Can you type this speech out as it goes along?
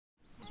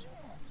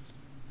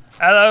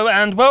Hello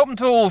and welcome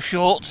to All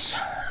Shorts.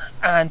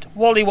 And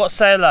Wally wants to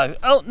say hello.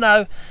 Oh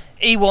no,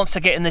 he wants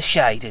to get in the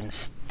shade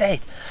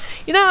instead.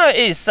 You know how it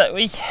is that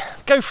we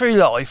go through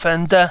life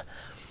and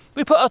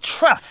we put our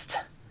trust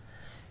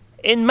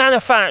in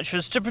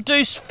manufacturers to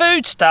produce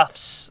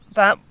foodstuffs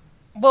that,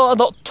 well, are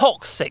not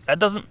toxic, that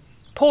doesn't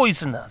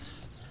poison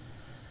us.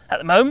 At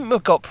the moment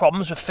we've got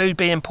problems with food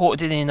being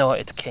imported in the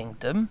United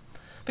Kingdom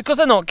because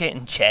they're not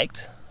getting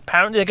checked.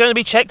 Apparently they're going to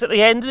be checked at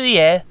the end of the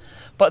year,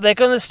 but they're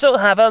going to still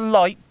have a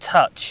light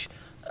touch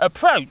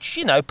approach,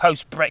 you know,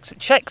 post-Brexit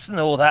checks and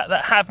all that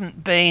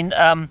haven't been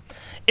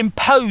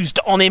imposed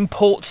on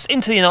imports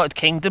into the United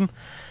Kingdom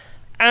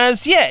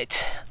as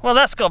yet. Well,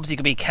 that's obviously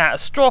going to be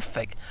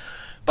catastrophic.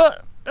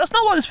 But that's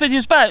not what this video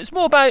is about. It's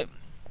more about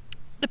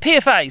the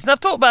PFAs. And I've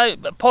talked about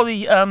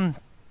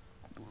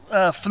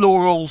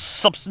floral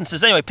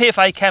substances. Anyway,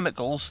 PFA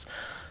chemicals,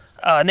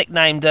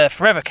 nicknamed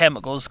forever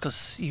chemicals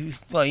because you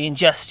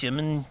ingest them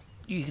and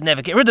you can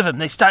never get rid of them.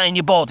 They stay in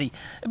your body.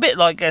 A bit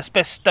like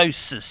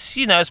asbestosis.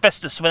 You know,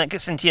 asbestos, when it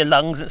gets into your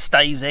lungs, it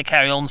stays there,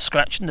 carry on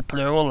scratching the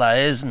pleural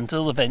layers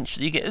until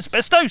eventually you get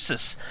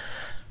asbestosis.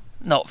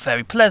 Not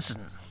very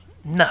pleasant.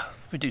 No,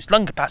 reduced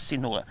lung capacity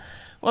and all that.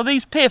 Well,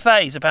 these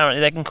PFAs,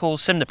 apparently, they can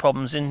cause similar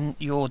problems in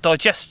your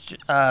digestion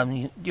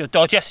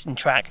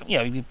tract. You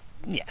know,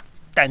 yeah,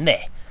 down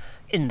there,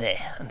 in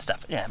there and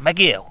stuff. Yeah, make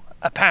you ill,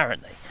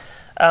 apparently.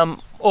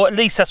 Or at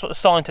least that's what the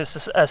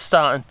scientists are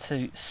starting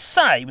to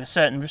say with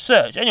certain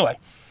research. Anyway,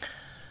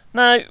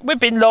 now we've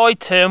been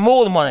lied to on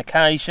more than one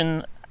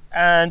occasion,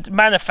 and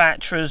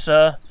manufacturers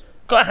got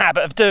a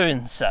habit of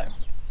doing so.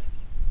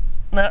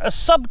 Now, a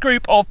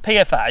subgroup of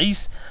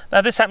PFAs, now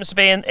this happens to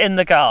be in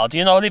The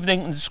Guardian, I'll leave a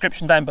link in the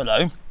description down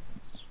below,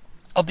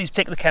 of these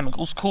particular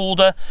chemicals called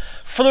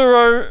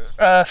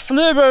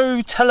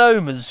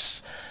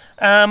fluorotelomers.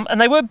 And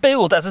they were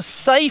billed as a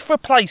safe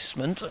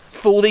replacement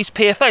for these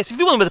PFAs. If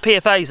you wonder where the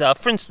PFAs are,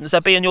 for instance,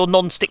 they'll be in your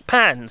non-stick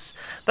pans.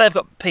 They've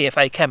got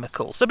PFA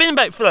chemicals. They've been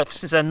about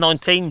since the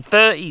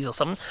 1930s or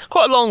something.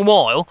 Quite a long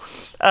while,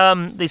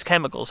 these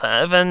chemicals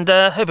have. And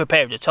over a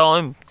period of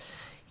time,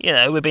 you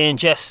know, we've been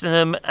ingesting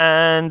them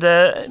and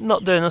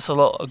not doing us a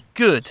lot of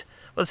good.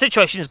 Well, the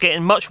situation is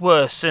getting much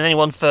worse than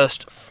anyone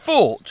first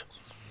thought.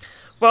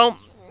 Well,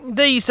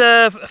 these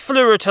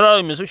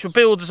fluorotelomers, which were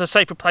billed as a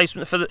safe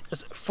replacement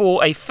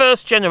for a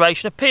first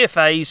generation of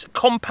PFAs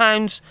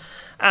compounds,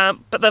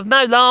 but they've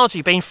now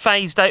largely been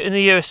phased out in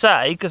the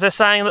USA because they're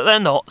saying that they're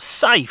not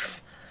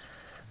safe.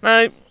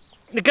 Now,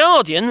 The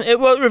Guardian,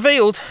 it was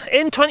revealed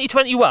in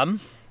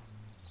 2021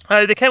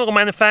 how the chemical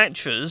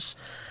manufacturers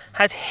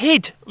had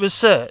hid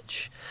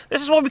research.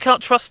 This is why we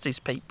can't trust these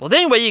people. The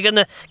only way you're going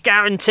to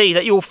guarantee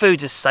that your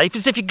food is safe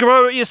is if you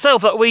grow it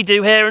yourself, like we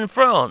do here in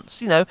France.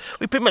 You know,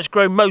 we pretty much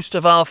grow most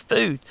of our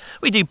food.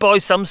 We do buy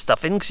some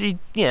stuff in because, you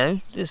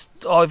know, it's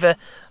either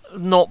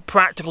not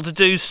practical to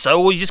do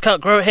so or you just can't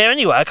grow it here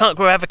anyway. I can't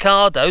grow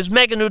avocados.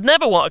 Megan would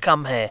never want to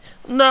come here.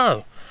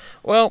 No.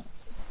 Well,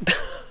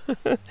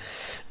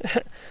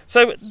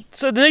 so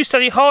the new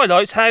study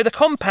highlights how the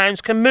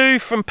compounds can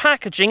move from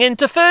packaging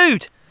into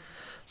food.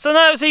 So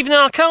now it's even in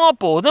our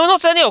cardboard. No,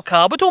 not any old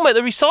cardboard, we're talking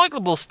about the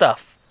recyclable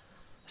stuff.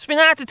 It's been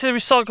added to the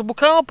recyclable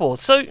cardboard.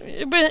 So,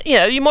 you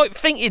know, you might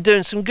think you're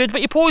doing some good,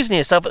 but you're poisoning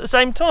yourself at the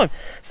same time.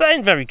 So that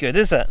ain't very good,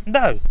 is it?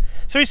 No.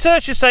 So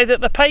researchers say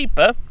that the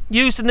paper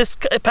used in this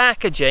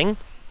packaging,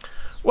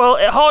 well,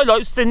 it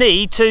highlights the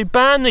need to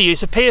ban the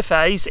use of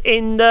PFAs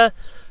in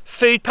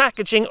food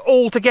packaging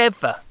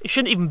altogether. It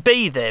shouldn't even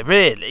be there,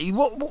 really. You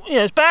know,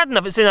 it's bad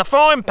enough it's in our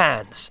frying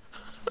pans.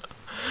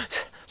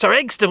 So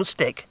eggs don't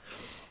stick.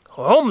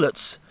 Or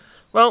omelettes.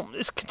 Well,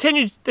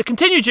 the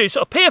continued use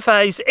of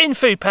PFAs in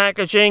food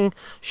packaging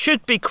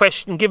should be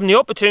questioned given the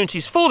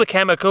opportunities for the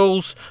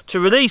chemicals to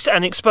release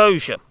and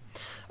exposure.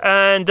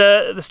 And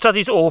the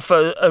study's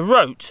author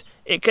wrote,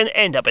 it can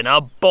end up in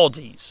our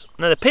bodies.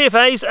 Now, the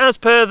PFAs, as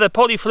per the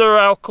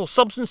polyfluoroalkyl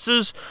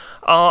substances,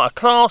 are a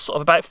class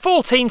of about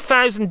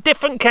 14,000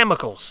 different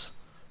chemicals.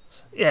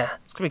 Yeah,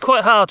 it's going to be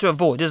quite hard to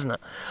avoid, isn't it?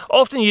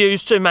 Often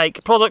used to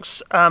make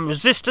products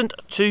resistant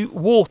to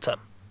water,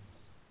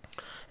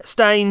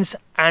 stains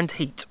and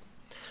heat.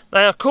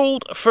 They are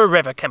called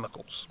forever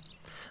chemicals,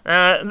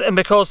 and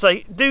because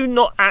they do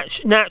not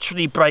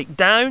naturally break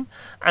down,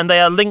 and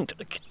they are linked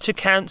to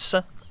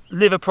cancer,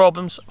 liver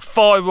problems,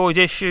 thyroid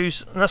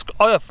issues, and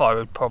I have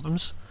thyroid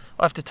problems.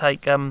 I have to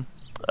take I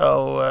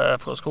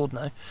forgot what it's called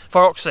now,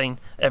 thyroxine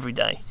every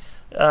day.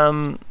 It's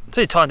a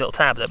tiny little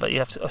tablet, but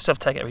I still have to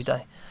take it every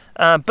day.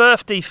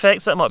 Birth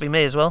defects, that might be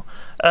me as well,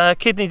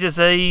 kidney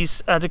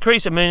disease,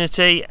 decreased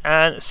immunity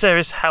and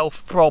serious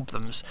health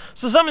problems.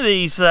 So some of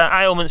these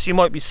ailments you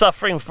might be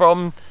suffering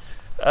from,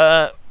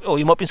 or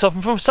you might be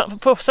suffering from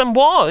for some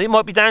while, it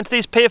might be down to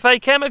these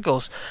PFA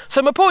chemicals.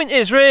 So my point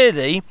is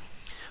really,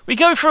 we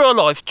go through our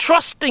life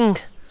trusting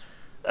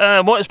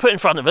what is put in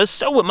front of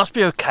us. Oh, it must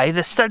be okay,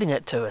 they're selling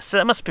it to us, so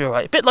it must be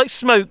alright. A bit like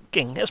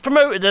smoking, it was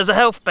promoted as a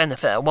health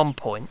benefit at one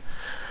point,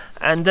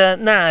 and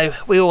now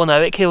we all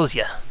know it kills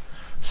you.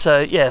 So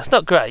yeah, it's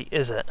not great,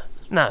 is it?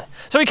 No.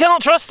 So we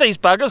can't trust these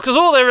buggers because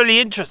all they're really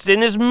interested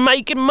in is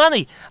making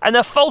money, and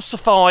they're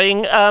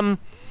falsifying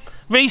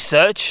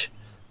research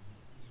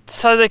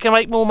so they can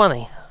make more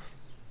money.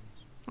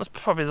 That's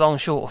probably the long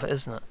and short of it,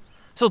 isn't it?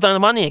 It's all down to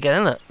money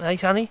again, isn't it? Hey,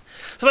 honey?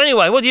 So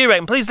anyway, what do you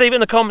reckon? Please leave it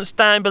in the comments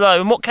down below.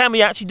 And what can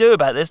we actually do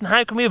about this? And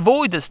how can we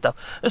avoid this stuff?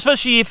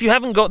 Especially if you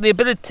haven't got the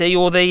ability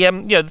or the, you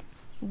know,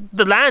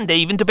 the land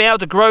even to be able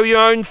to grow your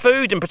own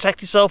food and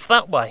protect yourself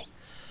that way.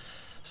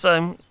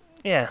 So,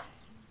 yeah.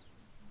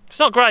 It's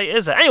not great,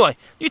 is it? Anyway,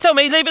 you tell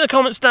me. Leave it in the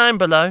comments down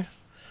below.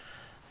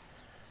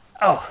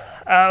 Oh,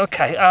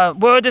 okay.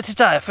 Word of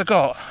today, I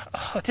forgot.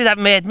 Oh, I did have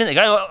in my head a minute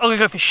ago. I'm going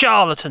to go for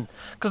charlatan.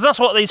 Because that's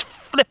what these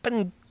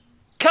flipping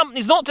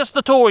companies, not just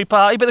the Tory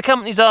party, but the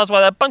companies are as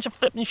well. They're a bunch of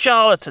flipping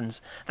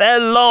charlatans. They're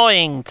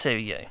lying to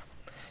you.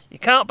 You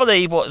can't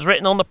believe what is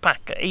written on the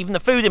packet. Even the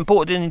food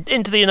imported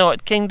into the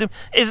United Kingdom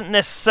isn't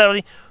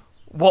necessarily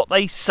what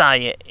they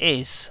say it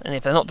is. And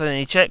if they're not doing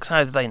any checks,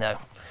 how do they know?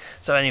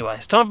 So anyway,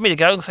 it's time for me to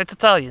go and say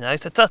ta-ta, you know.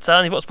 So ta-ta,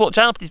 and if you want to support the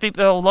channel, please beep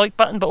the whole like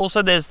button. But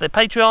also there's the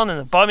Patreon and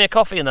the Buy Me a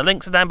Coffee, and the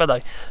links are down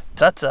below.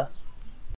 Ta-ta.